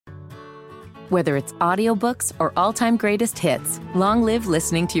Whether it's audiobooks or all-time greatest hits, long live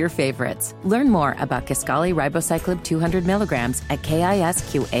listening to your favorites. Learn more about Kisqali Ribociclib 200 milligrams at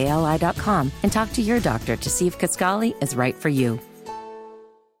KISQALI.com and talk to your doctor to see if Kisqali is right for you.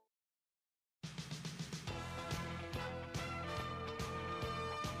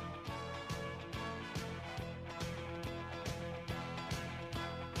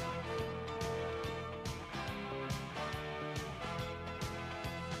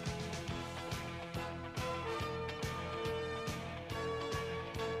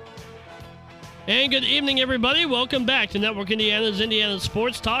 And good evening, everybody. Welcome back to Network Indiana's Indiana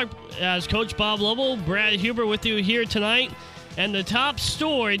Sports Talk. As Coach Bob Lovell, Brad Huber with you here tonight. And the top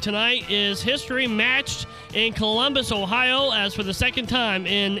story tonight is history matched in Columbus, Ohio, as for the second time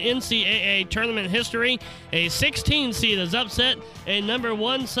in NCAA tournament history, a 16 seed has upset a number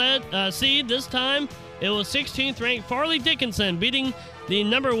 1 seed. This time, it was 16th-ranked Farley Dickinson beating the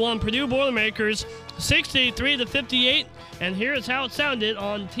number 1 Purdue Boilermakers 63-58. And here's how it sounded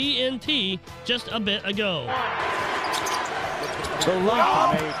on TNT just a bit ago. The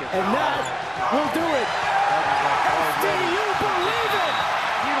lob, and that will do it. Do you believe it?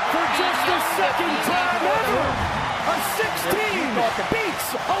 For just the second time ever, a 16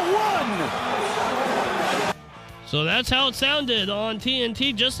 beats a 1. So that's how it sounded on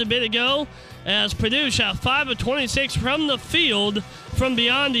TNT just a bit ago, as Purdue shot 5 of 26 from the field from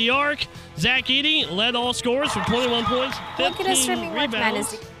beyond the arc. Zach Edey led all scorers for 21 points, 15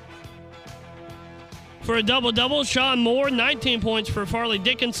 rebounds. For a double-double, Sean Moore, 19 points for Farley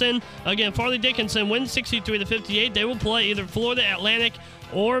Dickinson. Again, Farley Dickinson wins 63-58. They will play either Florida Atlantic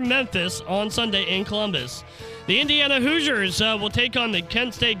or Memphis on Sunday in Columbus. The Indiana Hoosiers will take on the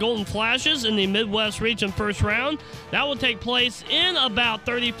Kent State Golden Flashes in the Midwest Region first round. That will take place in about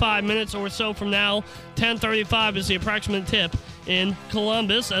 35 minutes or so from now. 10:35 is the approximate tip in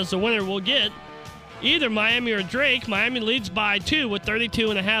Columbus, as the winner will get either Miami or Drake. Miami leads by 2 with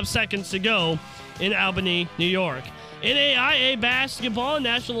 32.5 seconds to go in Albany, New York. NAIA basketball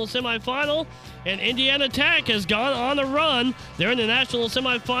national semifinal, and Indiana Tech has gone on a run. They're in the national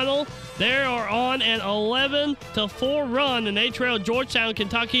semifinal. They are on an 11-4 run, and they trail Georgetown,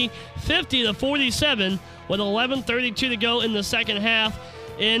 Kentucky 50-47 with 11:32 to go in the second half.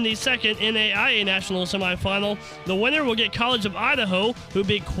 In the second NAIA national semifinal, the winner will get College of Idaho, who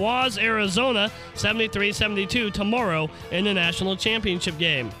beat Quaz, Arizona 73-72 tomorrow in the national championship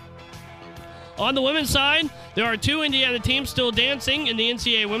game. On the women's side, there are 2 Indiana teams still dancing in the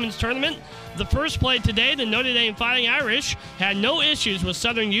NCAA women's tournament. The first play today, the Notre Dame Fighting Irish had no issues with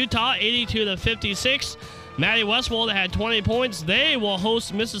Southern Utah, 82-56. Maddie Westwold had 20 points. They will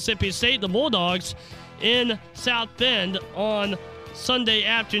host Mississippi State, the Bulldogs, in South Bend on Sunday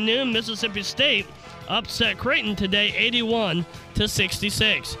afternoon. Mississippi State upset Creighton today,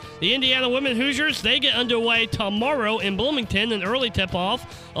 81-66. The Indiana Women Hoosiers, they get underway tomorrow in Bloomington, an early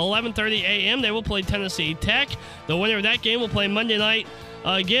tip-off, 11:30 a.m. They will play Tennessee Tech. The winner of that game will play Monday night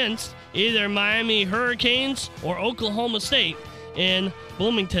against either Miami Hurricanes or Oklahoma State in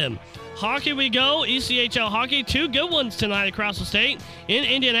Bloomington. Hockey we go, ECHL hockey, 2 good ones tonight across the state. In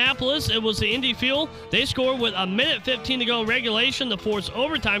Indianapolis, it was the Indy Fuel. They scored with 1:15 to go in regulation to force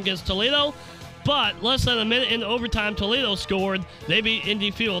overtime against Toledo. But less than a minute into overtime, Toledo scored. They beat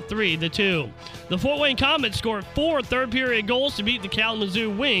Indy Fuel 3-2. The Fort Wayne Comets scored 4 third-period goals to beat the Kalamazoo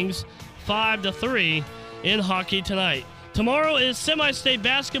Wings 5-3 in hockey tonight. Tomorrow is semi-state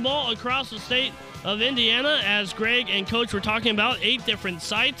basketball across the state of Indiana, as Greg and Coach were talking about 8 different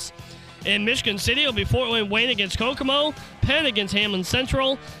sites. In Michigan City, it'll be Fort Wayne against Kokomo, Penn against Hamlin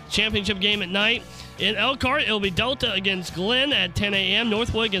Central, championship game at night. In Elkhart, it'll be Delta against Glenn at 10 a.m.,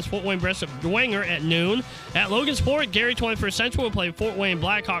 Northwood against Fort Wayne Breast Dwenger at noon. At Logansport, Gary 21st Central will play Fort Wayne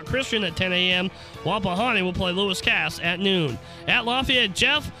Blackhawk Christian at 10 a.m., Wapahani will play Lewis Cass at noon. At Lafayette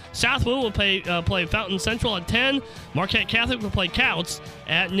Jeff, Southwood will play Fountain Central at 10, Marquette Catholic will play Couts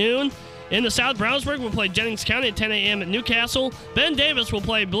at noon. In the South, Brownsburg will play Jennings County at 10 a.m. at Newcastle. Ben Davis will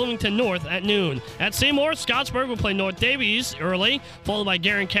play Bloomington North at noon. At Seymour, Scottsburg will play North Davies early, followed by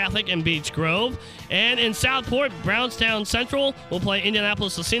Guerin Catholic and Beech Grove. And in Southport, Brownstown Central will play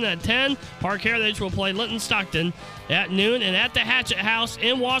Indianapolis Lucina at 10. Park Heritage will play Linton Stockton at noon. And at the Hatchet House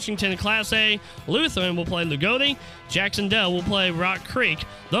in Washington, Class A, Lutheran will play Lugodi. Jacksonville will play Rock Creek.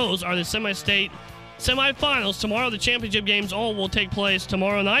 Those are the semi-state semifinals. Tomorrow, the championship games all will take place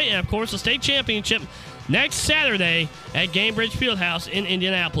tomorrow night. And, of course, the state championship next Saturday at Gamebridge Fieldhouse in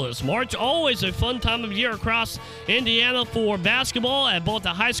Indianapolis. March, always a fun time of year across Indiana for basketball at both the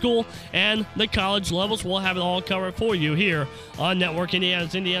high school and the college levels. We'll have it all covered for you here on Network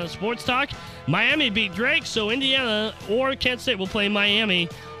Indiana's Indiana Sports Talk. Miami beat Drake, so Indiana or Kent State will play Miami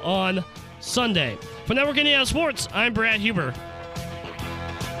on Sunday. For Network Indiana Sports, I'm Brad Huber.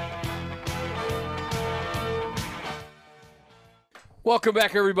 Welcome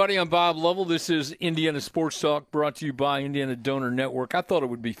back, everybody. I'm Bob Lovell. This is Indiana Sports Talk, brought to you by Indiana Donor Network. I thought it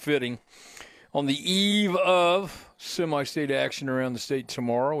would be fitting on the eve of semi-state action around the state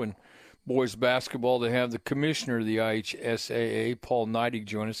tomorrow and boys basketball to have the commissioner of the IHSAA, Paul Neidig,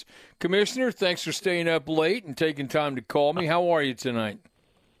 join us. Commissioner, thanks for staying up late and taking time to call me. How are you tonight?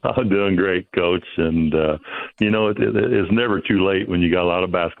 I'm doing great, Coach. And, it's never too late when you got a lot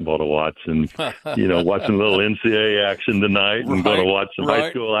of basketball to watch. And, watching a little NCAA action tonight and going to watch some high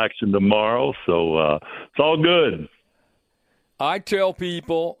school action tomorrow. So it's all good. I tell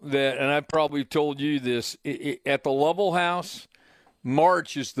people that, and I probably told you this, at the Lovell House,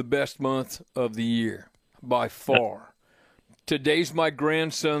 March is the best month of the year by far. Today's my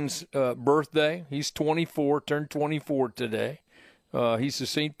grandson's birthday. He's 24, turned 24 today. He's a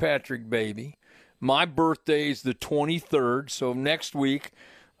St. Patrick baby. My birthday is the 23rd, so next week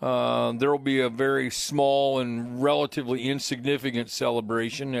there will be a very small and relatively insignificant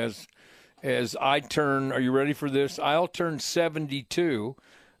celebration as I turn, are you ready for this? I'll turn 72,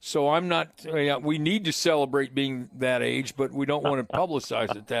 so I'm not, we need to celebrate being that age, but we don't want to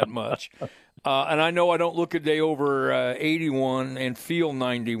publicize it that much. And I know I don't look a day over 81 and feel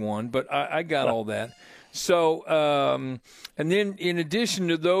 91, but I got all that. So, and then in addition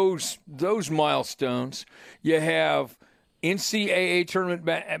to those milestones, you have NCAA tournament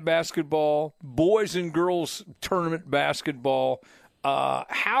basketball, boys and girls tournament basketball.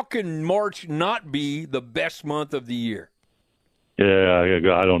 How can March not be the best month of the year? Yeah,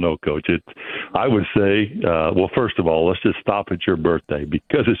 I don't know, Coach. I would say, first of all, let's just stop at your birthday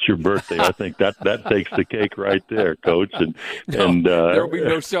because it's your birthday. I think that takes the cake right there, Coach. And there'll be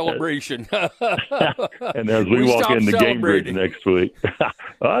no celebration. And as we walk into Cambridge next week,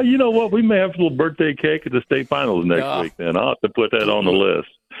 you know what? We may have a little birthday cake at the state finals next week. Then I'll have to put that on the list.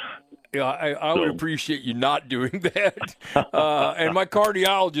 Yeah, I would appreciate you not doing that. And my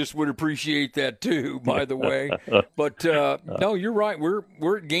cardiologist would appreciate that too, by the way. But no, you're right.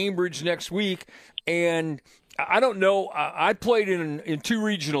 We're at Cambridge next week. And I don't know. I played in two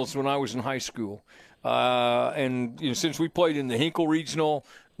regionals when I was in high school. And since we played in the Hinkle Regional,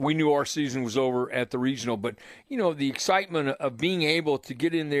 we knew our season was over at the regional. But, the excitement of being able to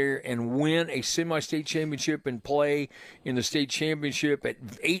get in there and win a semi-state championship and play in the state championship at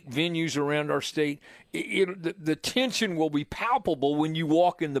 8 venues around our state, the tension will be palpable when you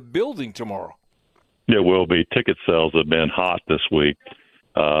walk in the building tomorrow. It will be. Ticket sales have been hot this week,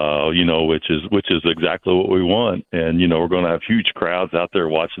 which is exactly what we want. And, we're going to have huge crowds out there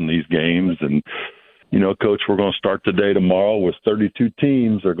watching these games. And, Coach, we're going to start the day tomorrow with 32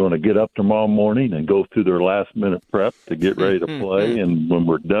 teams. They're going to get up tomorrow morning and go through their last-minute prep to get ready to play. And when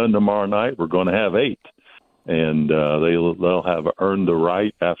we're done tomorrow night, we're going to have 8. And they'll have earned the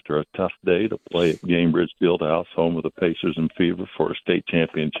right after a tough day to play at Gamebridge Fieldhouse, home of the Pacers and Fever, for a state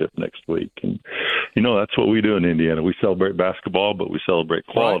championship next week. And, that's what we do in Indiana. We celebrate basketball, but we celebrate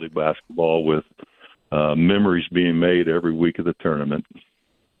quality basketball with memories being made every week of the tournament.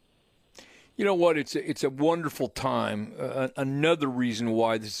 You know what? It's a wonderful time. Another reason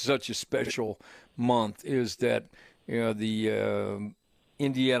why this is such a special month is that the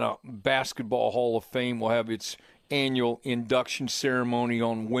Indiana Basketball Hall of Fame will have its annual induction ceremony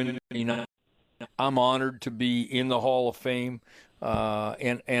on Wednesday night. I'm honored to be in the Hall of Fame,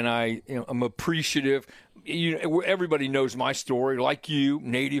 and I'm appreciative. Everybody knows my story. Like you,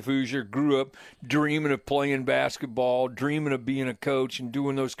 native Hoosier, grew up dreaming of playing basketball, dreaming of being a coach and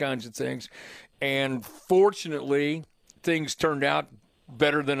doing those kinds of things. And fortunately, things turned out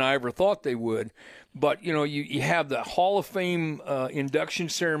better than I ever thought they would. But, you have the Hall of Fame induction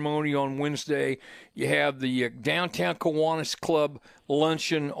ceremony on Wednesday. You have the Downtown Kiwanis Club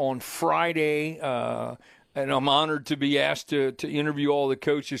luncheon on Friday. And I'm honored to be asked to interview all the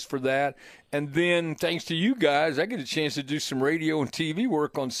coaches for that. And then, thanks to you guys, I get a chance to do some radio and TV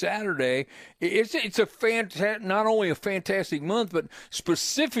work on Saturday. It's not only a fantastic month, but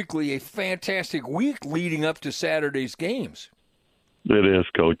specifically a fantastic week leading up to Saturday's games. It is,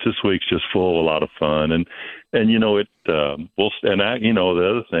 Coach. This week's just full of a lot of fun, and the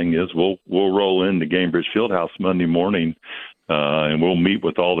other thing is we'll roll into Gamebridge Fieldhouse Monday morning. And we'll meet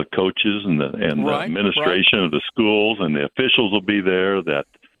with all the coaches and the administration of the schools, and the officials will be there that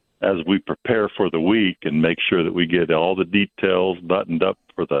as we prepare for the week and make sure that we get all the details buttoned up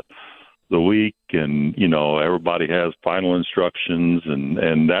for the week. And, everybody has final instructions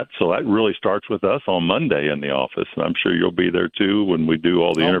and that. So that really starts with us on Monday in the office. And I'm sure you'll be there too when we do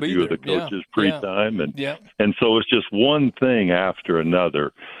all the interview with the coaches pre-time. And so it's just one thing after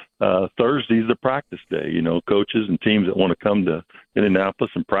another Thursday's the practice day. You know, coaches and teams that want to come to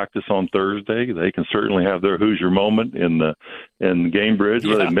Indianapolis and practice on Thursday, they can certainly have their Hoosier moment in Gamebridge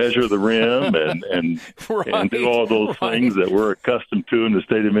where they measure the rim and right, and do all those things that we're accustomed to in the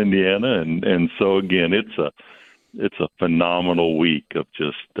state of Indiana. And so again, it's a phenomenal week of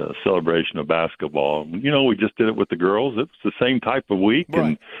just celebration of basketball. You know, we just did it with the girls. It's the same type of week,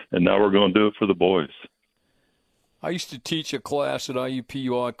 right. and now we're going to do it for the boys. I used to teach a class at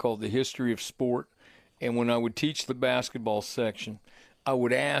IUPUI called The History of Sport, and when I would teach the basketball section, I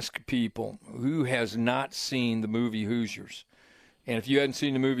would ask people who has not seen the movie Hoosiers. And if you hadn't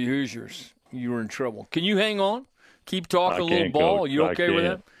seen the movie Hoosiers, you were in trouble. Can you hang on? Keep talking a little ball. Coach. You okay with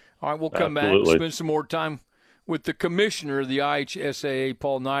that? All right, we'll come back and spend some more time with the commissioner of the IHSAA,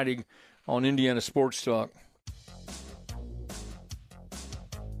 Paul Neidig, on Indiana Sports Talk.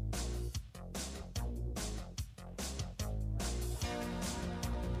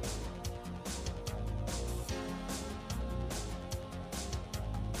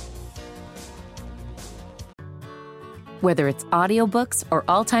 Whether it's audiobooks or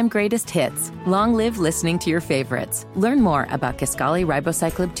all-time greatest hits, long live listening to your favorites. Learn more about Kisqali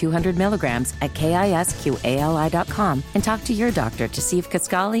Ribociclib 200 milligrams at KISQALI.com and talk to your doctor to see if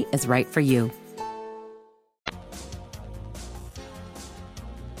Kisqali is right for you.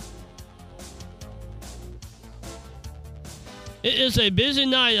 It is a busy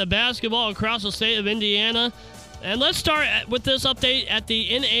night of basketball across the state of Indiana. And let's start with this update at the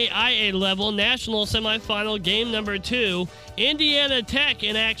NAIA level, national semifinal game number 2. Indiana Tech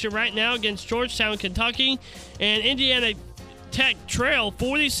in action right now against Georgetown, Kentucky. And Indiana Tech trail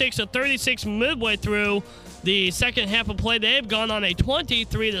 46-36 midway through the second half of play. They've gone on a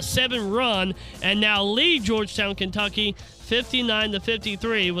 23-7 run and now lead Georgetown, Kentucky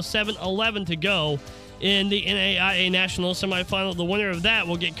 59-53 with 7:11 to go in the NAIA National Semifinal. The winner of that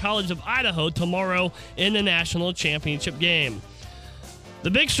will get College of Idaho tomorrow in the national championship game.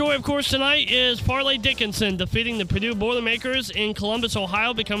 The big story, of course, tonight is Farley Dickinson defeating the Purdue Boilermakers in Columbus,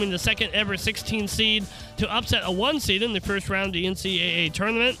 Ohio, becoming the second ever 16 seed to upset a 1 seed in the first round of the NCAA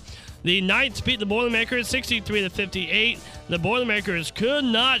tournament. The Knights beat the Boilermakers 63-58. The Boilermakers could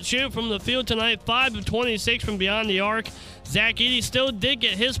not shoot from the field tonight, 5 of 26 from beyond the arc. Zach Edey still did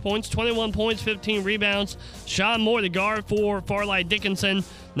get his points, 21 points, 15 rebounds. Sean Moore, the guard for Farley Dickinson,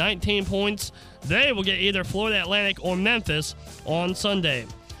 19 points. They will get either Florida Atlantic or Memphis on Sunday.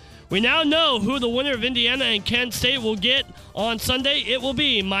 We now know who the winner of Indiana and Kent State will get on Sunday. It will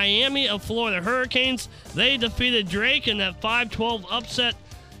be Miami of Florida Hurricanes. They defeated Drake in that 5-12 upset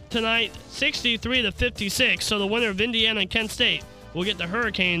tonight, 63-56. So the winner of Indiana and Kent State will get the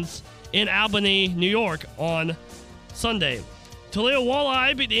Hurricanes in Albany, New York on Sunday. Toledo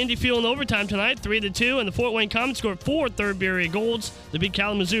Walleye beat the Indy Fuel in overtime tonight, 3-2, and the Fort Wayne Comets scored 4 third-period goals to beat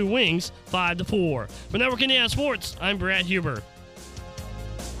Kalamazoo Wings 5-4. For Network Indiana Sports, I'm Brad Huber.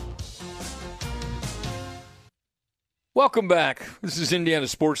 Welcome back. This is Indiana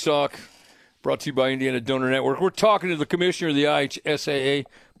Sports Talk, brought to you by Indiana Donor Network. We're talking to the commissioner of the IHSAA,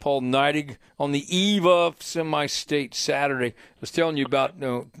 Paul Neidig, on the eve of semi-state Saturday. I was telling you about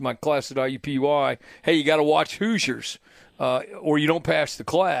my class at IUPUI. Hey, you got to watch Hoosiers or you don't pass the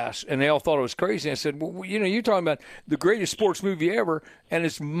class. And they all thought it was crazy. I said, well, you're talking about the greatest sports movie ever, and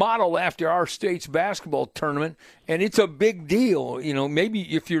it's modeled after our state's basketball tournament, and it's a big deal.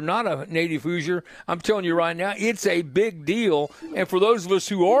 Maybe if you're not a native Hoosier, I'm telling you right now, it's a big deal. And for those of us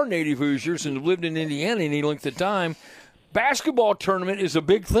who are native Hoosiers and have lived in Indiana any length of time, basketball tournament is a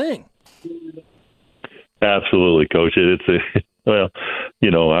big thing. Absolutely, Coach. I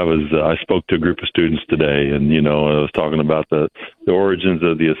spoke to a group of students today, and I was talking about the origins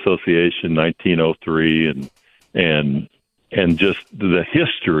of the association, 1903, and just the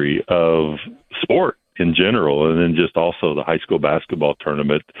history of sport in general, and then just also the high school basketball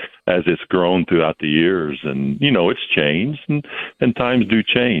tournament as it's grown throughout the years. And it's changed, and times do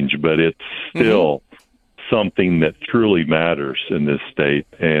change, but it's still something that truly matters in this state.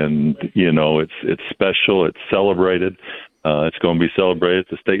 And it's special, it's celebrated. It's going to be celebrated at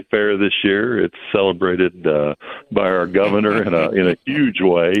the state fair this year. It's celebrated by our governor in a huge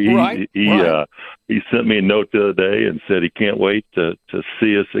way. He sent me a note the other day and said he can't wait to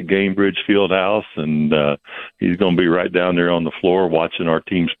see us at Gamebridge Fieldhouse, and he's going to be right down there on the floor watching our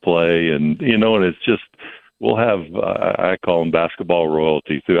teams play. And and it's just, we'll have I call them basketball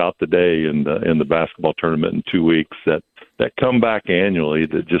royalty throughout the day in the basketball tournament in 2 weeks that come back annually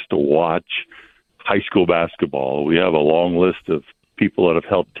just to watch high school basketball. We have a long list of people that have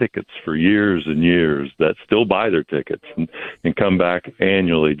held tickets for years and years that still buy their tickets and come back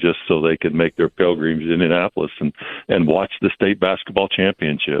annually just so they can make their pilgrimage to Indianapolis and watch the state basketball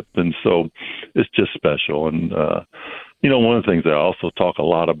championship. And so it's just special. And, one of the things I also talk a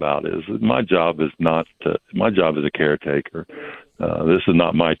lot about is my job is a caretaker. This is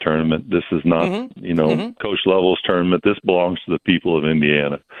not my tournament. This is not, Coach Lovell's tournament. This belongs to the people of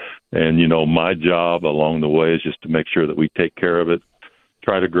Indiana. And, my job along the way is just to make sure that we take care of it,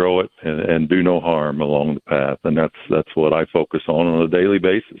 try to grow it, and do no harm along the path. And that's what I focus on a daily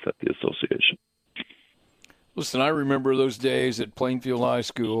basis at the association. Listen, I remember those days at Plainfield High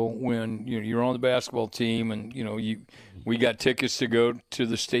School when you're on the basketball team and, we got tickets to go to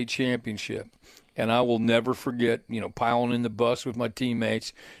the state championship. And I will never forget, piling in the bus with my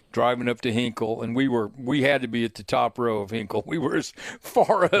teammates, driving up to Hinkle, and we had to be at the top row of Hinkle. We were as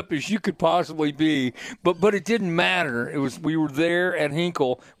far up as you could possibly be, but it didn't matter. We were there at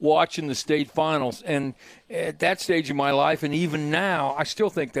Hinkle watching the state finals, and at that stage of my life, and even now, I still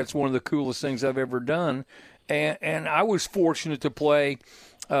think that's one of the coolest things I've ever done. And I was fortunate to play,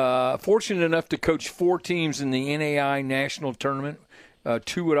 fortunate enough to coach 4 teams in the NAI national tournament. 2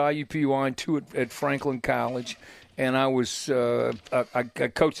 at IUPUI and 2 at Franklin College. And I was I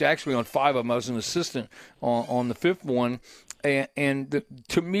coached actually on 5 of them. I was an assistant on the 5th one. And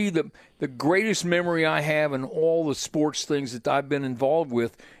to me, the greatest memory I have in all the sports things that I've been involved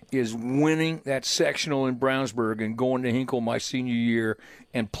with is winning that sectional in Brownsburg and going to Hinkle my senior year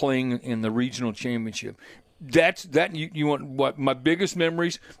and playing in the regional championship. You want what my biggest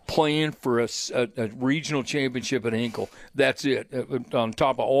memories, playing for a regional championship at Hinkle. That's it. On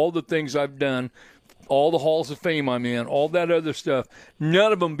top of all the things I've done, all the halls of fame I'm in, all that other stuff,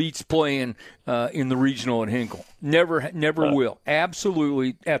 none of them beats playing in the regional at Hinkle. Never will.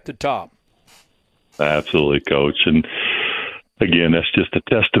 Absolutely at the top. Absolutely, Coach. And again, that's just a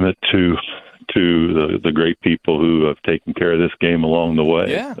testament to the great people who have taken care of this game along the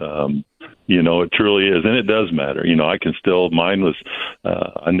way. Yeah. It truly is, and it does matter. Mine was,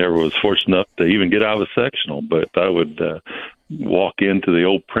 I never was fortunate enough to even get out of a sectional, but I would walk into the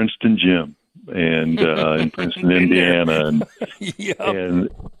old Princeton gym and in Princeton, Indiana, and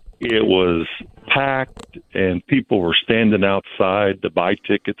it was packed, and people were standing outside to buy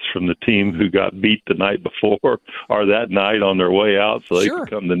tickets from the team who got beat the night before or that night on their way out so they could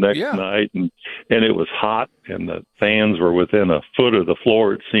come the next night. And it was hot, and the fans were within a foot of the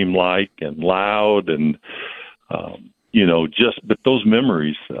floor, it seemed like, and loud. And, but those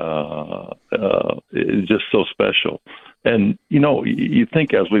memories is just so special. And, you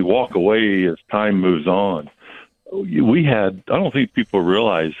think as we walk away, as time moves on, I don't think people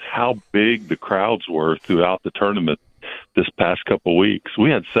realize how big the crowds were throughout the tournament this past couple of weeks.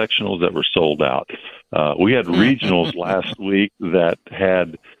 We had sectionals that were sold out. We had regionals last week that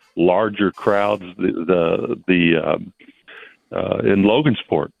had larger crowds. In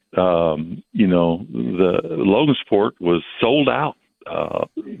Logansport, the Logansport was sold out.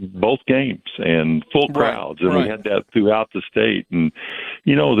 Both games and full crowds, and we had that throughout the state. And,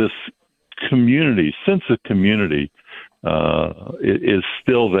 this sense of community is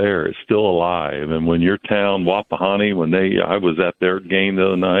still there. It's still alive. And when your town, Wapahani, I was at their game the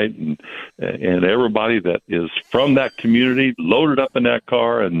other night, and everybody that is from that community loaded up in that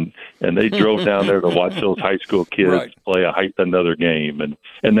car, and they drove down there to watch those high school kids play another game.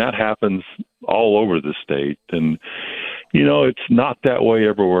 And that happens all over the state. And, it's not that way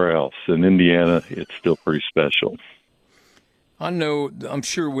everywhere else. In Indiana, it's still pretty special. I'm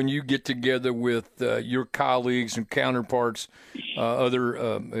sure when you get together with your colleagues and counterparts,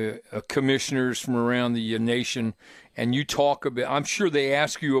 other commissioners from around the nation, and you talk about, I'm sure they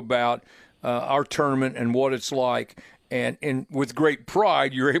ask you about our tournament and what it's like. And with great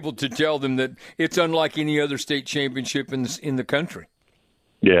pride, you're able to tell them that it's unlike any other state championship in the country.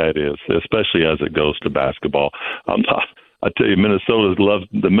 Yeah, it is, especially as it goes to basketball. I tell you,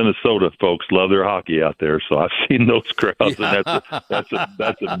 the Minnesota folks love their hockey out there. So I've seen those crowds, and that's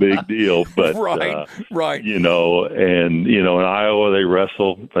a big deal. But right. In Iowa they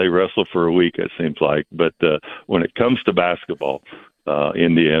wrestle for a week, it seems like. But when it comes to basketball,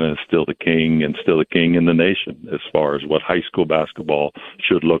 Indiana is still the king, and still the king in the nation as far as what high school basketball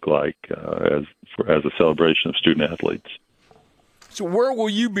should look like as a celebration of student athletes. So where will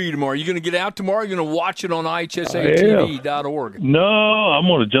you be tomorrow? Are you going to get out tomorrow? Are you going to watch it on IHSATV.org? No, I'm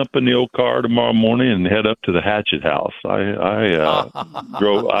going to jump in the old car tomorrow morning and head up to the Hatchet House. I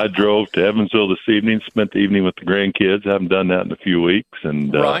drove to Evansville this evening, spent the evening with the grandkids. Haven't done that in a few weeks.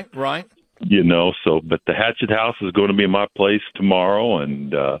 And right. But the Hatchet House is going to be my place tomorrow,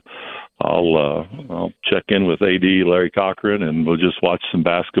 and I'll check in with AD Larry Cochran, and we'll just watch some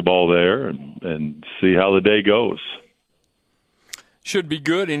basketball there and see how the day goes. Should be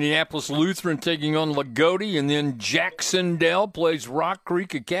good. Indianapolis Lutheran taking on Lagodi, and then Jacksonville plays Rock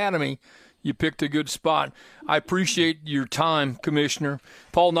Creek Academy. You picked a good spot. I appreciate your time, Commissioner.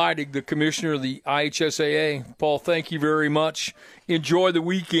 Paul Neidig, the Commissioner of the IHSAA. Paul, thank you very much. Enjoy the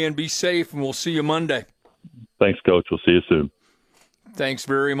weekend. Be safe, and we'll see you Monday. Thanks, Coach. We'll see you soon. Thanks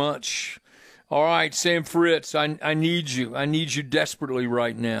very much. All right, Sam Fritz, I need you. I need you desperately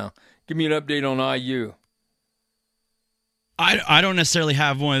right now. Give me an update on IU. I don't necessarily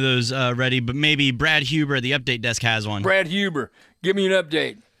have one of those ready, but maybe Brad Huber at the update desk has one. Brad Huber, give me an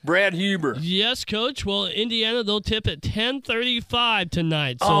update. Brad Huber. Yes, Coach. Well, Indiana, they'll tip at 10:35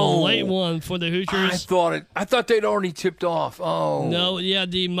 tonight, so late one for the Hoosiers. I thought they'd already tipped off. Oh. No, yeah,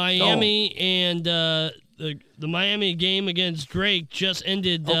 the Miami and the Miami game against Drake just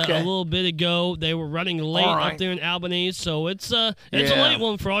ended a little bit ago. They were running late up there in Albany, so it's a late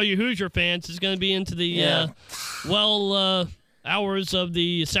one for all you Hoosier fans. It's going to be into the hours of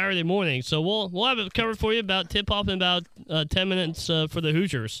the Saturday morning. So we'll have it covered for you about tip-off in about 10 minutes for the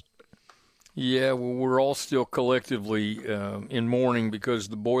Hoosiers. Yeah, well, we're all still collectively in mourning because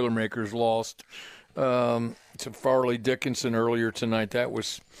the Boilermakers lost to Farley Dickinson earlier tonight. I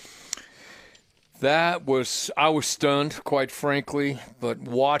was stunned, quite frankly. But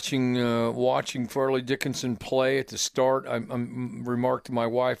watching Farley Dickinson play at the start, I remarked to my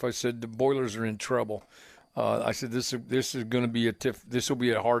wife. I said the Boilers are in trouble. I said this is going to be this will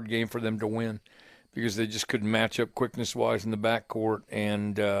be a hard game for them to win because they just couldn't match up quickness wise in the backcourt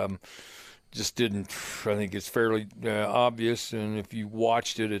and just didn't. I think it's fairly obvious, and if you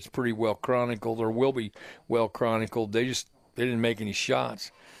watched it, it's pretty well chronicled or will be well chronicled. They didn't make any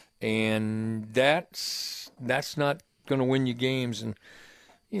shots. And that's not going to win you games. And,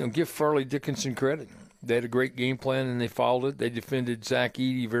 give Farley Dickinson credit. They had a great game plan, and they followed it. They defended Zach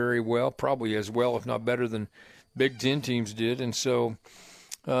Edey very well, probably as well, if not better than Big Ten teams did. And so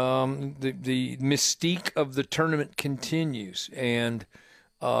the mystique of the tournament continues. And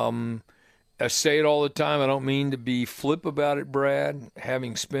I say it all the time. I don't mean to be flip about it, Brad.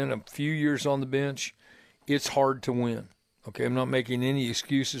 Having spent a few years on the bench, it's hard to win. Okay, I'm not making any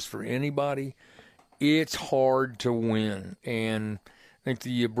excuses for anybody. It's hard to win. And I think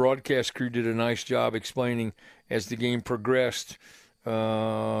the broadcast crew did a nice job explaining as the game progressed,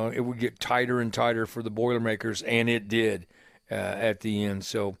 it would get tighter and tighter for the Boilermakers, and it did at the end.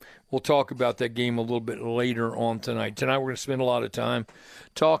 So we'll talk about that game a little bit later on tonight. Tonight we're going to spend a lot of time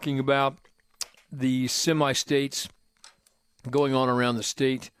talking about the semi-states going on around the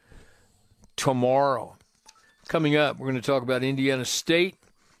state tomorrow. Coming up, we're going to talk about Indiana State,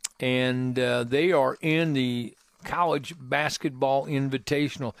 and they are in the College Basketball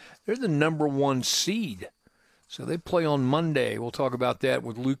Invitational. They're the number 1 seed, so they play on Monday. We'll talk about that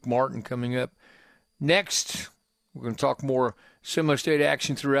with Luke Martin coming up. Next, we're going to talk more semi-state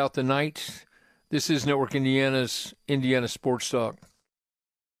action throughout the night. This is Network Indiana's Indiana Sports Talk.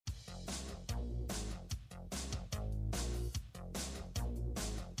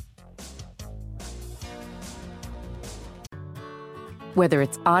 Whether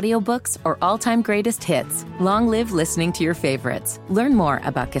it's audiobooks or all-time greatest hits, long live listening to your favorites. Learn more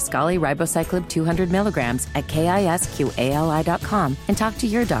about Kisqali Ribociclib 200 milligrams at KISQALI.com and talk to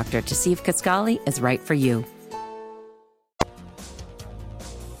your doctor to see if Kisqali is right for you.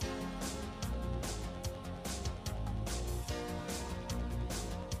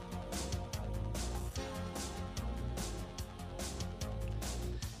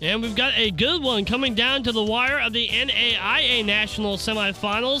 And we've got a good one coming down to the wire of the NAIA National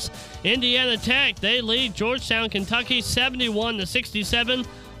Semifinals. Indiana Tech, they lead Georgetown, Kentucky, 71-67.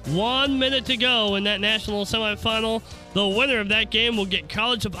 1 minute to go in that national semifinal. The winner of that game will get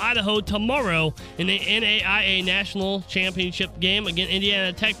College of Idaho tomorrow in the NAIA National Championship game against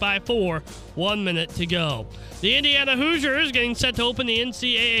Indiana Tech by 4. 1 minute to go. The Indiana Hoosiers getting set to open the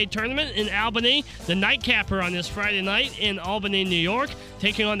NCAA tournament in Albany. The nightcapper on this Friday night in Albany, New York,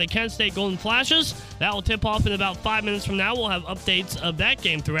 taking on the Kent State Golden Flashes. That will tip off in about 5 minutes from now. We'll have updates of that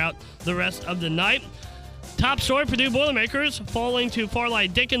game throughout the rest of the night. Top story, Purdue Boilermakers falling to Farley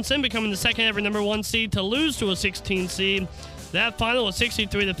Dickinson, becoming the second ever number 1 seed to lose to a 16 seed. That final was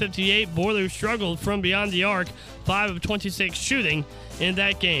 63-58. Boilers struggled from beyond the arc, 5 of 26 shooting in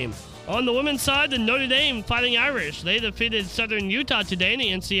that game. On the women's side, the Notre Dame Fighting Irish, they defeated Southern Utah today in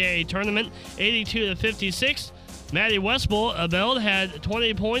the NCAA tournament, 82-56. Maddie Westbeld had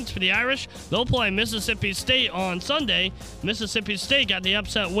 20 points for the Irish. They'll play Mississippi State on Sunday. Mississippi State got the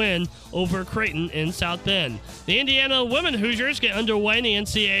upset win over Creighton in South Bend. The Indiana women Hoosiers get underway in the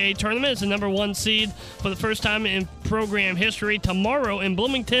NCAA tournament. It's the number 1 seed for the first time in program history tomorrow in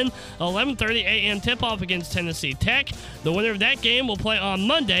Bloomington, 11:30 a.m. tip-off against Tennessee Tech. The winner of that game will play on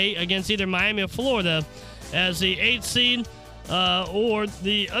Monday against either Miami or Florida as the 8th seed or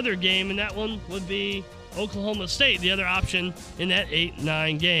the other game, and that one would be Oklahoma State, the other option in that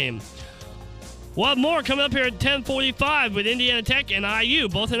 8-9 game. We'll have more coming up here at 10:45 with Indiana Tech and IU,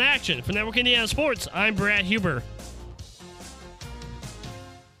 both in action. For Network Indiana Sports, I'm Brad Huber.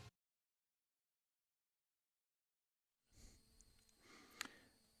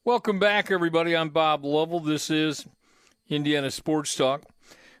 Welcome back, everybody. I'm Bob Lovell. This is Indiana Sports Talk,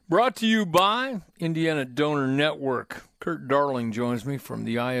 brought to you by Indiana Donor Network. Kurt Darling joins me from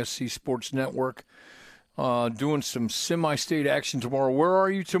the ISC Sports Network, doing some semi-state action tomorrow. Where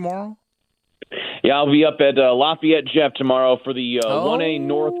are you tomorrow? Yeah, I'll be up at Lafayette, Jeff, tomorrow for the 1A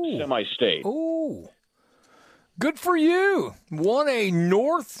North semi-state. Oh, good for you. 1A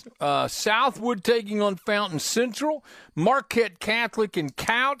North, Southwood taking on Fountain Central, Marquette Catholic and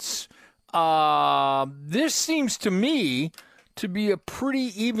Couts. This seems to me to be a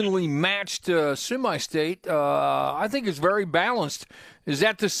pretty evenly matched semi-state. I think it's very balanced. Is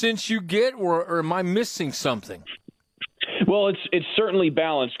that the sense you get, or am I missing something? Well, it's certainly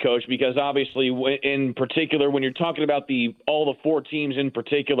balanced, Coach, because obviously, in particular, when you're talking about all the 4 teams in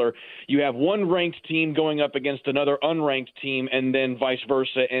particular, you have one ranked team going up against another unranked team, and then vice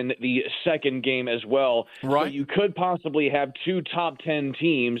versa in the second game as well. Right. So you could possibly have 2 top 10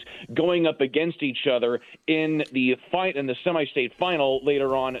 teams going up against each other in the semi-state final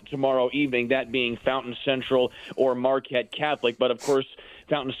later on tomorrow evening, that being Fountain Central or Marquette Catholic. But, of course,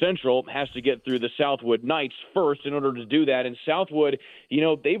 Fountain Central has to get through the Southwood Knights first in order to do that. And Southwood,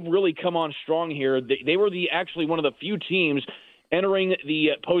 they've really come on strong here. They were actually one of the few teams entering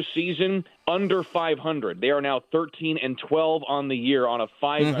the postseason under 500. They are now 13-12 on the year on a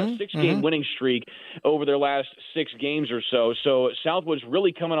 6-game winning streak over their last 6 games or so. So Southwood's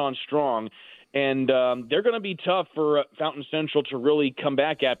really coming on strong. And they're going to be tough for Fountain Central to really come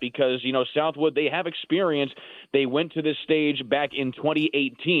back at because, Southwood, they have experience. They went to this stage back in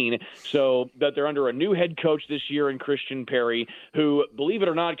 2018, so that they're under a new head coach this year in Christian Perry, who, believe it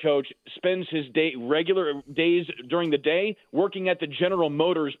or not, Coach, spends his regular days during the day working at the General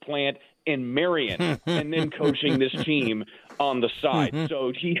Motors plant in Marion and then coaching this team on the side.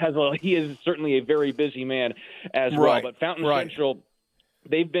 So he is certainly a very busy man as well. But Fountain Central,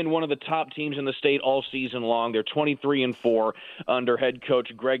 they've been one of the top teams in the state all season long. They're 23-4 under head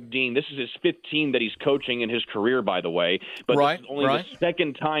coach Greg Dean. This is his 5th team that he's coaching in his career, by the way. But this is only the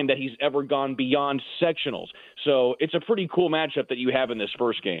second time that he's ever gone beyond sectionals. So it's a pretty cool matchup that you have in this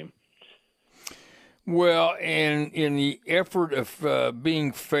first game. Well, and in the effort of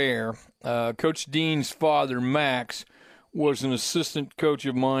being fair, Coach Dean's father, Max, was an assistant coach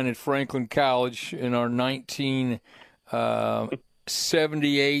of mine at Franklin College in our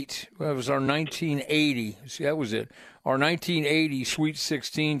 1978. That was our 1980. See, that was it. Our 1980 Sweet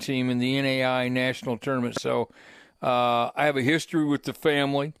 16 team in the NAI National Tournament. So I have a history with the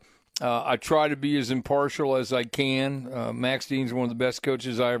family. I try to be as impartial as I can. Max Dean's one of the best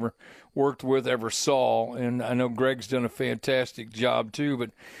coaches I ever worked with, ever saw, and I know Greg's done a fantastic job too.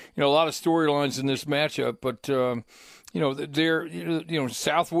 But a lot of storylines in this matchup. But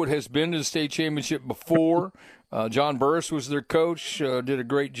Southwood has been to the state championship before. John Burris was their coach, did a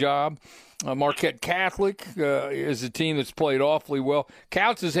great job. Marquette Catholic is a team that's played awfully well.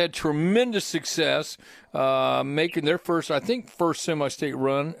 Couts has had tremendous success making their first semi-state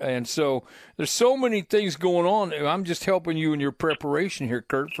run. And so there's so many things going on. I'm just helping you in your preparation here,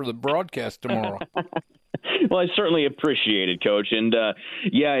 Kurt, for the broadcast tomorrow. Well, I certainly appreciate it, Coach. And,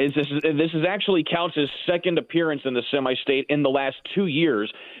 this is actually Couts' second appearance in the semi-state in the last 2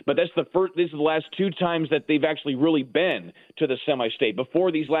 years. But this is the last 2 times that they've actually really been to the semi-state.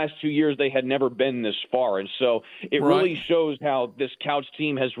 Before these last 2 years, they had never been this far. And so it really shows how this Couts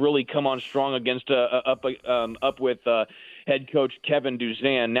team has really come on strong against up with head coach Kevin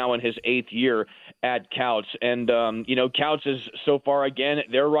Duzan, now in his 8th year at Couts. And, Couts is so far, again,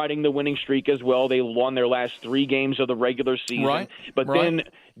 they're riding the winning streak as well. They won their last 3 games of the regular season. Then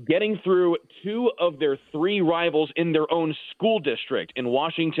getting through 2 of their 3 rivals in their own school district in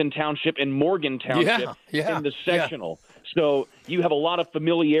Washington Township and Morgan Township in the sectional. So you have a lot of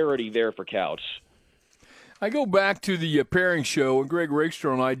familiarity there for Couts. I go back to the pairing show, and Greg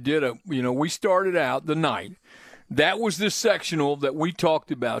Rakestraw and I did we started out the night That was the sectional that we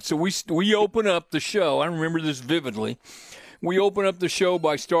talked about. So we open up the show. I remember this vividly. We open up the show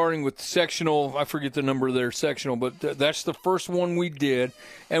by starting with sectional. I forget the number of their sectional, but that's the first one we did.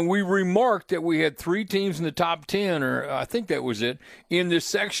 And we remarked that we had 3 teams in the top 10, or I think that was it, in this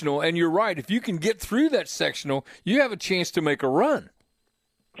sectional. And you're right. If you can get through that sectional, you have a chance to make a run.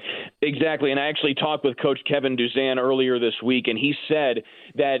 Exactly, and I actually talked with Coach Kevin Duzan earlier this week, and he said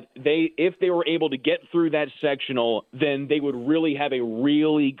that if they were able to get through that sectional, then they would really have a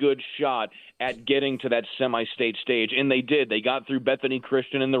really good shot at getting to that semi-state stage, and they did. They got through Bethany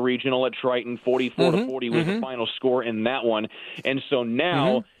Christian in the regional at Triton. 44-40 was the final score in that one, and so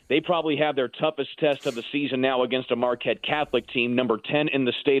now they probably have their toughest test of the season now against a Marquette Catholic team, number 10 in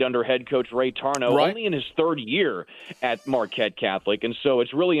the state under head coach Ray Tarnow, only in his 3rd year at Marquette Catholic. And so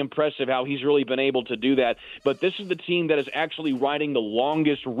it's really impressive how he's really been able to do that. But this is the team that is actually riding the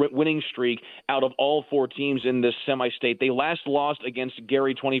longest winning streak out of all 4 teams in this semi-state. They last lost against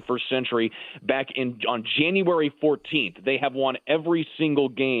Gary 21st Century back on January 14th. They have won every single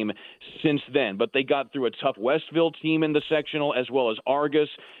game since then. But they got through a tough Westville team in the sectional as well as Argus.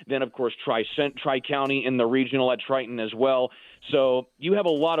 Then, of course, Tri-County in the regional at Triton as well. So you have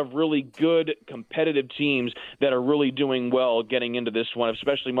a lot of really good competitive teams that are really doing well getting into this one,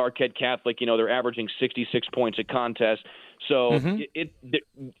 especially Marquette Catholic. You know, they're averaging 66 points a contest. So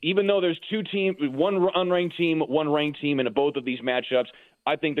even though there's 2 teams, one unranked team, one ranked team in both of these matchups,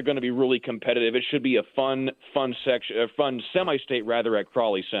 I think they're going to be really competitive. It should be a fun semi-state rather at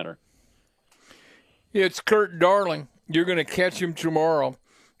Crawley Center. It's Kurt Darling. You're going to catch him tomorrow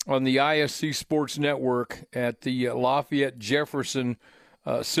on the ISC Sports Network at the Lafayette Jefferson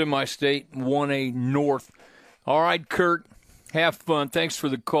Semi-State 1A North. All right, Kurt, have fun. Thanks for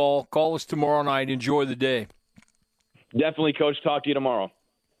the call. Call us tomorrow night. Enjoy the day. Definitely, Coach. Talk to you tomorrow.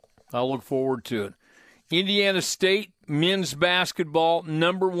 I'll look forward to it. Indiana State men's basketball,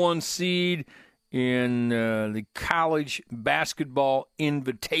 number 1 seed in the college basketball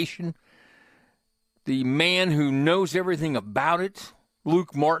invitation. The man who knows everything about it,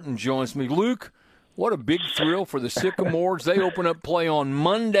 Luke Martin, joins me. Luke, what a big thrill for the Sycamores. They open up play on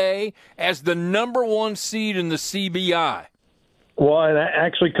Monday as the number 1 seed in the CBI. Well, and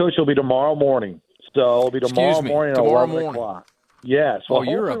actually, Coach, it'll be tomorrow morning. So it'll be tomorrow morning at 11 o'clock. Yes. Well,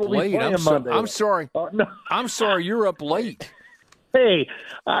 you're up late. I'm sorry. No. I'm sorry you're up late. Hey,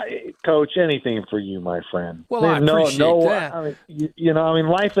 Coach, anything for you, my friend. Well, I appreciate that. I mean,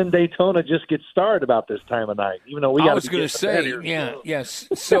 life in Daytona just gets started about this time of night. Even though I was going to say, yes.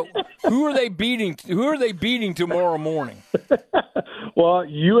 So, who are they beating? Who are they beating tomorrow morning? Well,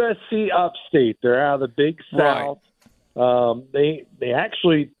 USC Upstate. They're out of the Big South. Right. They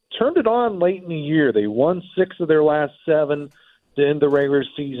actually turned it on late in the year. They won 6 of their last 7 to end the regular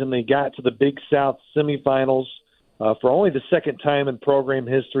season. They got to the Big South semifinals. For only the 2nd time in program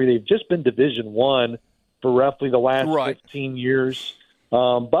history. They've just been Division I for roughly the last 15 years.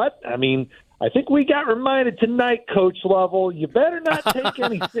 But, I mean, I think we got reminded tonight, Coach Lovell, you better not take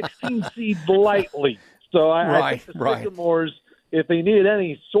any 16 seeds lightly. So I think the Sycamores, if they needed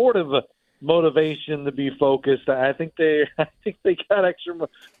any sort of a motivation to be focused, I think they got extra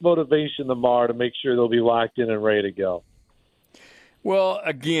motivation tomorrow to make sure they'll be locked in and ready to go. Well,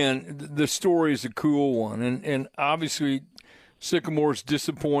 again, the story is a cool one, and obviously Sycamore's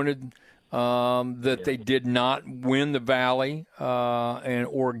disappointed that they did not win the Valley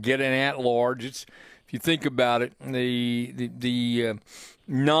or get an at-large. If you think about it, the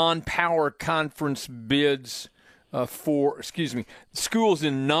non-power conference bids schools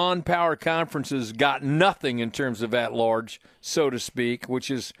in non-power conferences got nothing in terms of at-large, so to speak,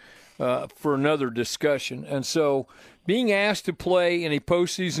 which is for another discussion, and so being asked to play in a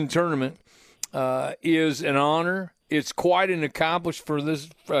postseason tournament is an honor. It's quite an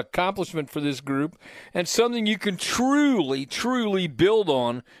accomplishment for this group, and something you can truly, truly build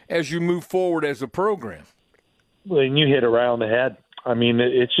on as you move forward as a program. Well, and you hit around the head. I mean,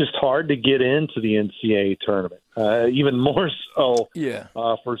 it's just hard to get into the NCAA tournament, even more so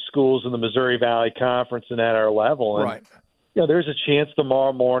for schools in the Missouri Valley Conference and at our level. And, right. There's a chance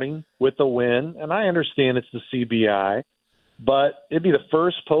tomorrow morning with a win, and I understand it's the CBI, but it'd be the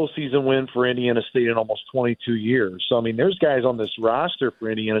first postseason win for Indiana State in almost 22 years. So, I mean, there's guys on this roster for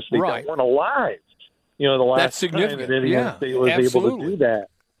Indiana State that weren't alive, the last time that Indiana State was able to do that.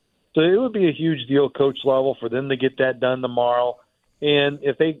 So it would be a huge deal, Coach Lovell, for them to get that done tomorrow. And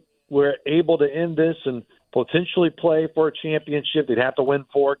if they were able to end this and potentially play for a championship, they'd have to win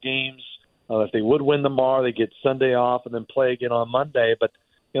 4 games. If they would win tomorrow, they get Sunday off and then play again on Monday. But,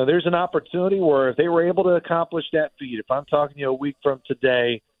 there's an opportunity where if they were able to accomplish that feat, if I'm talking a week from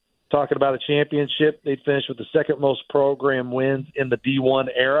today, talking about a championship, they'd finish with the second most program wins in the D1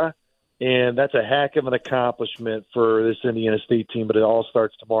 era. And that's a heck of an accomplishment for this Indiana State team, but it all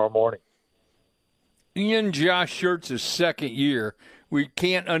starts tomorrow morning. In Josh Schertz's second year, we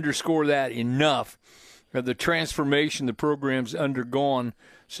can't underscore that enough. The transformation the program's undergone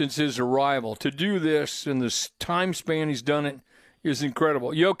since his arrival. To do this in the time span he's done it is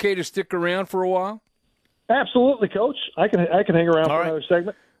incredible. You okay to stick around for a while? Absolutely, Coach. I can hang around for another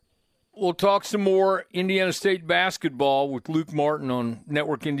segment. We'll talk some more Indiana State basketball with Luke Martin on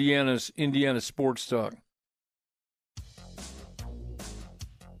Network Indiana's Indiana Sports Talk.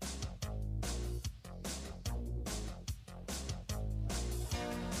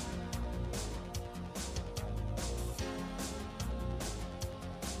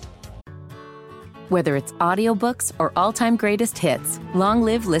 Whether it's audiobooks or all-time greatest hits, long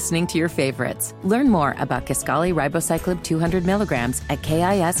live listening to your favorites. Learn more about Kisqali Ribociclib 200 milligrams at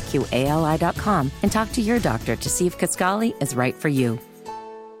KISQALI.com and talk to your doctor to see if Kisqali is right for you.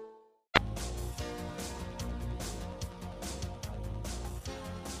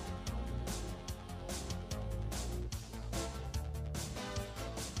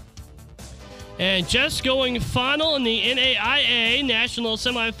 And just going final in the NAIA National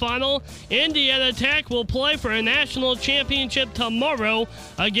Semifinal, Indiana Tech will play for a national championship tomorrow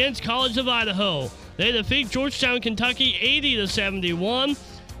against College of Idaho. They defeat Georgetown, Kentucky 80-71.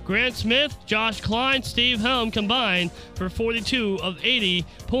 Grant Smith, Josh Klein, Steve Helm combined for 42 of 80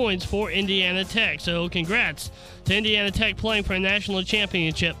 points for Indiana Tech. So congrats to Indiana Tech playing for a national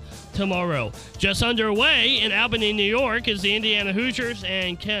championship tomorrow. Just underway in Albany, New York is the Indiana Hoosiers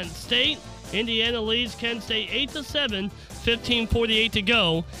and Kent State. Indiana leads Kent State 8-7, 15:48 to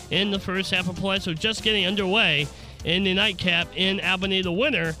go in the first half of play. So just getting underway in the nightcap in Albany. The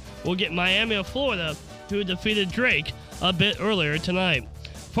winner will get Miami of Florida, who defeated Drake a bit earlier tonight.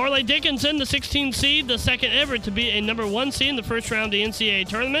 Farley Dickinson, the 16th seed, the second ever to be a number 1 seed in the first round of the NCAA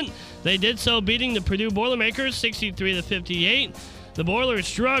tournament. They did so beating the Purdue Boilermakers 63-58. The Boilers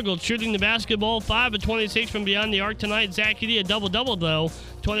struggled shooting the basketball, 5 of 26 from beyond the arc tonight. Zach Edey a double-double, though.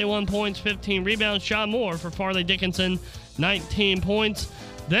 21 points, 15 rebounds. Sean Moore for Farley Dickinson, 19 points.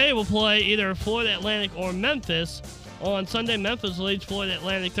 They will play either Florida Atlantic or Memphis. On Sunday, Memphis leads Florida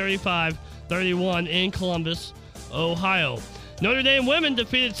Atlantic 35-31 in Columbus, Ohio. Notre Dame women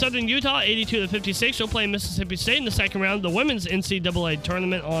defeated Southern Utah 82-56. They'll play Mississippi State in the second round of the women's NCAA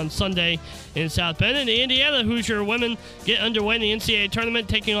tournament on Sunday in South Bend. And the Indiana Hoosier women get underway in the NCAA tournament,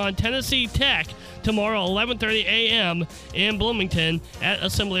 taking on Tennessee Tech tomorrow, 11:30 a.m. in Bloomington at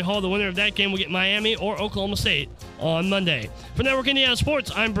Assembly Hall. The winner of that game will get Miami or Oklahoma State on Monday. For Network Indiana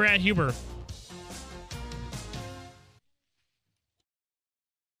Sports, I'm Brad Huber.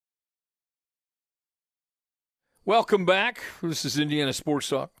 Welcome back. This is Indiana Sports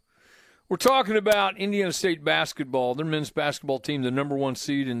Talk. We're talking about Indiana State basketball. Their men's basketball team, the number 1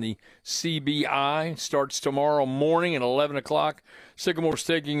 seed in the CBI, starts tomorrow morning at 11 o'clock. Sycamore's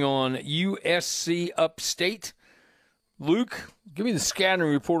taking on USC Upstate. Luke, give me the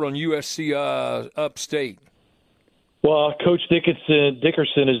scattering report on USC Upstate. Well, Coach Dickerson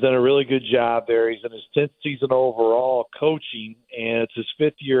has done a really good job there. He's in his 10th season overall coaching, and it's his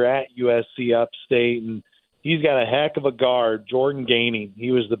 5th year at USC Upstate, and he's got a heck of a guard, Jordan Gaining. He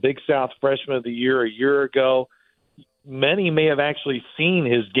was the Big South Freshman of the Year a year ago. Many may have actually seen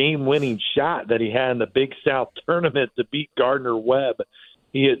his game-winning shot that he had in the Big South tournament to beat Gardner Webb.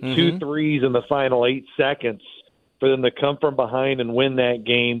 He hit 2 threes in the final 8 seconds for them to come from behind and win that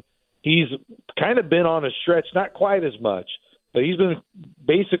game. He's kind of been on a stretch, not quite as much, but he's been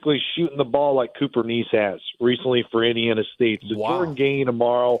basically shooting the ball like Cooper Neese has recently for Indiana State. So Jordan Gaining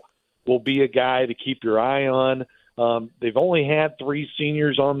tomorrow will be a guy to keep your eye on. They've only had 3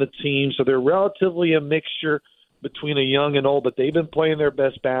 seniors on the team, so they're relatively a mixture between a young and old, but they've been playing their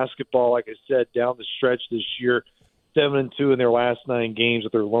best basketball, like I said, down the stretch this year, 7-2 in their last 9 games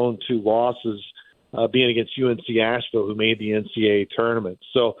with their lone 2 losses being against UNC Asheville, who made the NCAA tournament.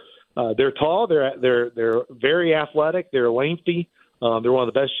 So they're tall, they're very athletic, they're lengthy. They're one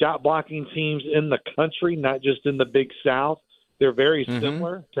of the best shot blocking teams in the country, not just in the Big South. They're very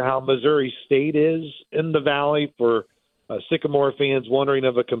similar to how Missouri State is in the Valley for Sycamore fans wondering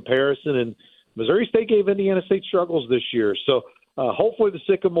of a comparison. And Missouri State gave Indiana State struggles this year. So hopefully the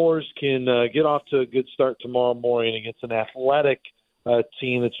Sycamores can get off to a good start tomorrow morning against an athletic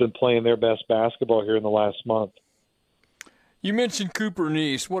team that's been playing their best basketball here in the last month. You mentioned Cooper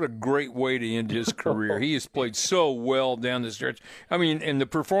Neese. What a great way to end his career. He has played so well down the stretch. I mean, and the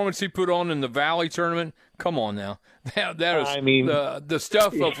performance he put on in the Valley tournament, come on now. That is the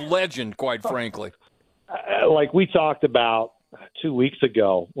stuff of legend, quite frankly. Like we talked about 2 weeks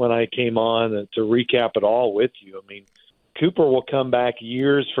ago when I came on to recap it all with you. I mean, Cooper will come back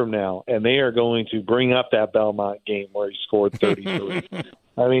years from now, and they are going to bring up that Belmont game where he scored 33.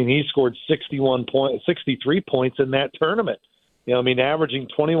 I mean, he scored 63 points in that tournament. You know, I mean, averaging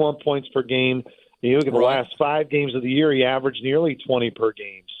 21 points per game. You look at the last 5 games of the year, he averaged nearly 20 per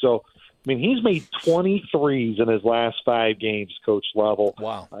game. So, I mean, he's made 23s in his last 5 games, Coach Level.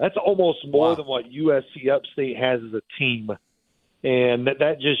 Wow. That's almost more than what USC Upstate has as a team. And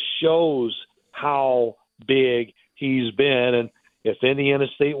that just shows how big he's been. And if Indiana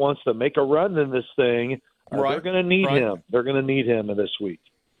State wants to make a run in this thing, they're going to need him. They're going to need him this week.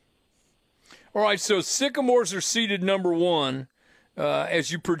 All right, so Sycamores are seeded number 1.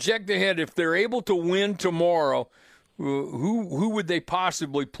 As you project ahead, if they're able to win tomorrow, who would they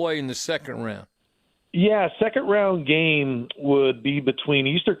possibly play in the second round? Yeah, second round game would be between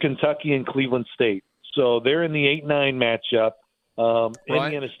Eastern Kentucky and Cleveland State. So they're in the 8-9 matchup.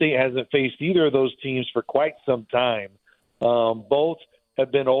 Indiana State hasn't faced either of those teams for quite some time. Both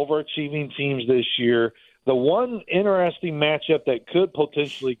have been overachieving teams this year. The one interesting matchup that could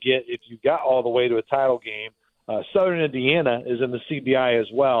potentially get, if you got all the way to a title game, Southern Indiana is in the CBI as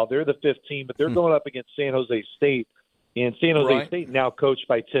well. They're the 5th team, but they're going up against San Jose State. And San Jose State now coached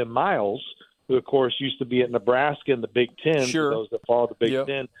by Tim Miles, who, of course, used to be at Nebraska in the Big Ten. Sure. For those that follow the Big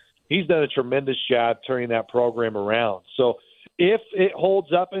Ten. He's done a tremendous job turning that program around. So if it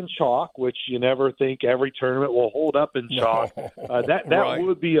holds up in chalk, which you never think every tournament will hold up in chalk, that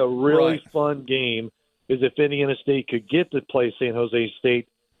would be a really fun game, is if Indiana State could get to play San Jose State.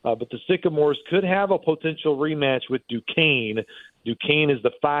 But the Sycamores could have a potential rematch with Duquesne. Duquesne is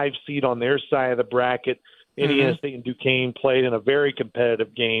the 5 seed on their side of the bracket. Indiana State and Duquesne played in a very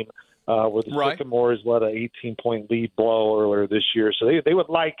competitive game where the Sycamores let an 18-point lead blow earlier this year. So they would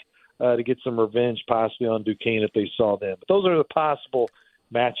like to get some revenge possibly on Duquesne if they saw them. But those are the possible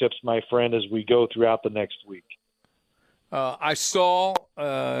matchups, my friend, as we go throughout the next week. I saw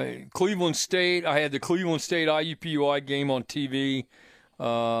Cleveland State. I had the Cleveland State IUPUI game on TV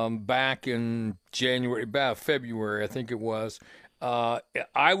back in February, I think it was.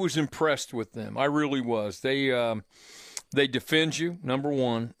 I was impressed with them. I really was. They defend you, number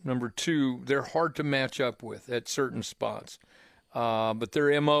 1. Number 2, they're hard to match up with at certain spots. But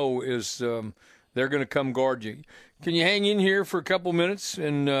their MO is they're going to come guard you. Can you hang in here for a couple minutes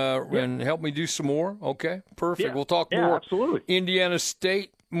and help me do some more? Okay, perfect. Yeah. We'll talk more. Absolutely.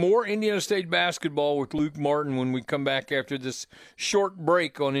 More Indiana State basketball with Luke Martin when we come back after this short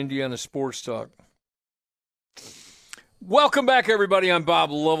break on Indiana Sports Talk. Welcome back, everybody. I'm Bob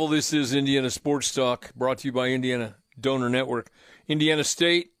Lovell. This is Indiana Sports Talk, brought to you by Indiana Donor Network. Indiana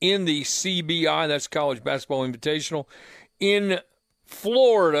State in the CBI, that's College Basketball Invitational. In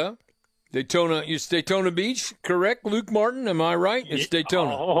Florida, it's Daytona Beach, correct, Luke Martin? Am I right? It's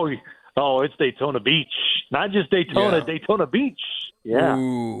Daytona. Oh, it's Daytona Beach. Not just Daytona, Daytona Beach. Yeah.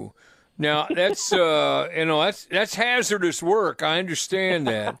 Ooh. Now that's that's hazardous work. I understand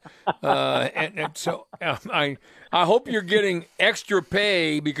that, and so I hope you're getting extra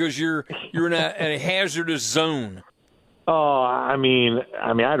pay because you're in a hazardous zone. Oh, I mean,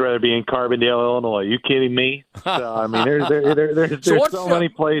 I'd rather be in Carbondale, Illinois. You kidding me? So, I mean, there's so many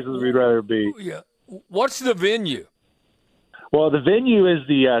places we'd rather be. Yeah. What's the venue? Well, the venue is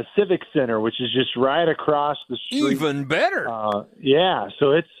the Civic Center, which is just right across the street. Even better. Yeah,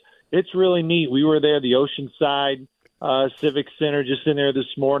 so it's really neat. We were there, the Oceanside Civic Center, just in there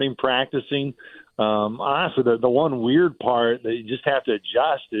this morning practicing. Honestly, the one weird part that you just have to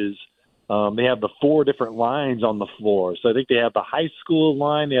adjust is they have the 4 different lines on the floor. So I think they have the high school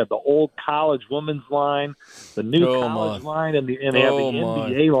line, they have the old college women's line, the new college line, and they have the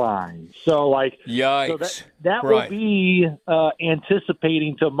NBA line. So, yikes. So that will be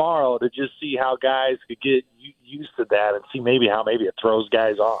anticipating tomorrow to just see how guys could get used to that and see how it throws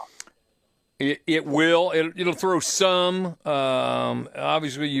guys off. It will. It'll throw some.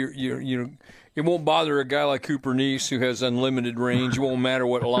 Obviously, it won't bother a guy like Cooper Neese who has unlimited range. It won't matter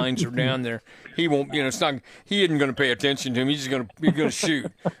what lines are down there. He won't. It's not. He isn't going to pay attention to him. He's going to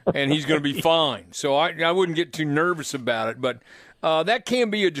shoot, and he's going to be fine. So I wouldn't get too nervous about it. But that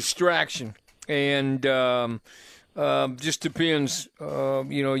can be a distraction, and just depends.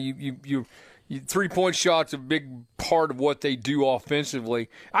 You 3-point shots a big part of what they do offensively.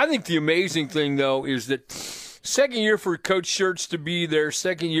 I think the amazing thing though is that second year for Coach Schertz to be there,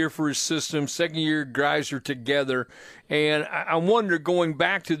 second year for his system, second year guys are together. And I wonder, going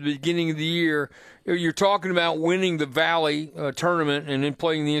back to the beginning of the year, you're talking about winning the Valley tournament and then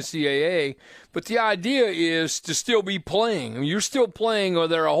playing the NCAA, but the idea is to still be playing. I mean, you're still playing, or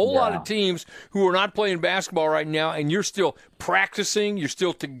there are a whole lot of teams who are not playing basketball right now, and you're still practicing, you're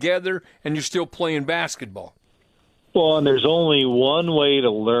still together, and you're still playing basketball. Well, and there's only one way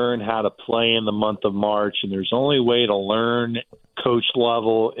to learn how to play in the month of March, and there's only way to learn coach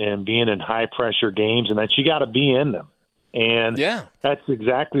level and being in high-pressure games, and that you got to be in them. And that's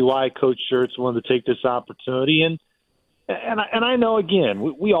exactly why Coach Schertz wanted to take this opportunity. And I know,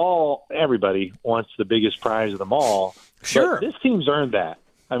 again, everybody wants the biggest prize of them all. Sure. But this team's earned that.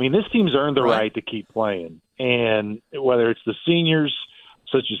 I mean, this team's earned the right to keep playing. And whether it's the seniors,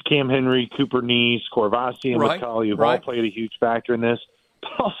 such as Cam Henry, Cooper Neese, Corvasi, and McCauley, who've all played a huge factor in this,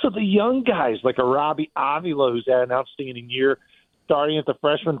 but also the young guys like a Robbie Avila, who's had an outstanding year, starting at the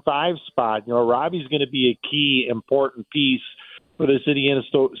freshman 5 spot. You know, Robbie's going to be a key, important piece for this Indiana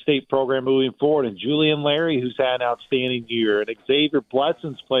State program moving forward. And Julian Larry, who's had an outstanding year. And Xavier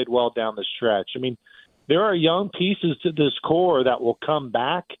Bletson's played well down the stretch. I mean, there are young pieces to this core that will come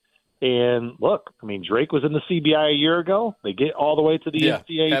back. And look, I mean, Drake was in the CBI a year ago. They get all the way to the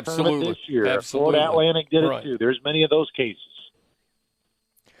NCAA tournament this year. Florida Atlantic did it too. There's many of those cases.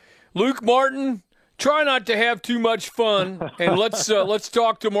 Luke Martin, try not to have too much fun, and let's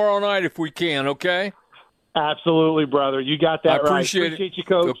talk tomorrow night if we can, okay? Absolutely, brother. You got that right. Appreciate you,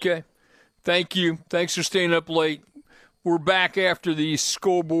 Coach. Okay. Thank you. Thanks for staying up late. We're back after the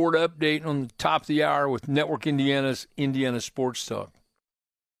scoreboard update on the top of the hour with Network Indiana's Indiana Sports Talk.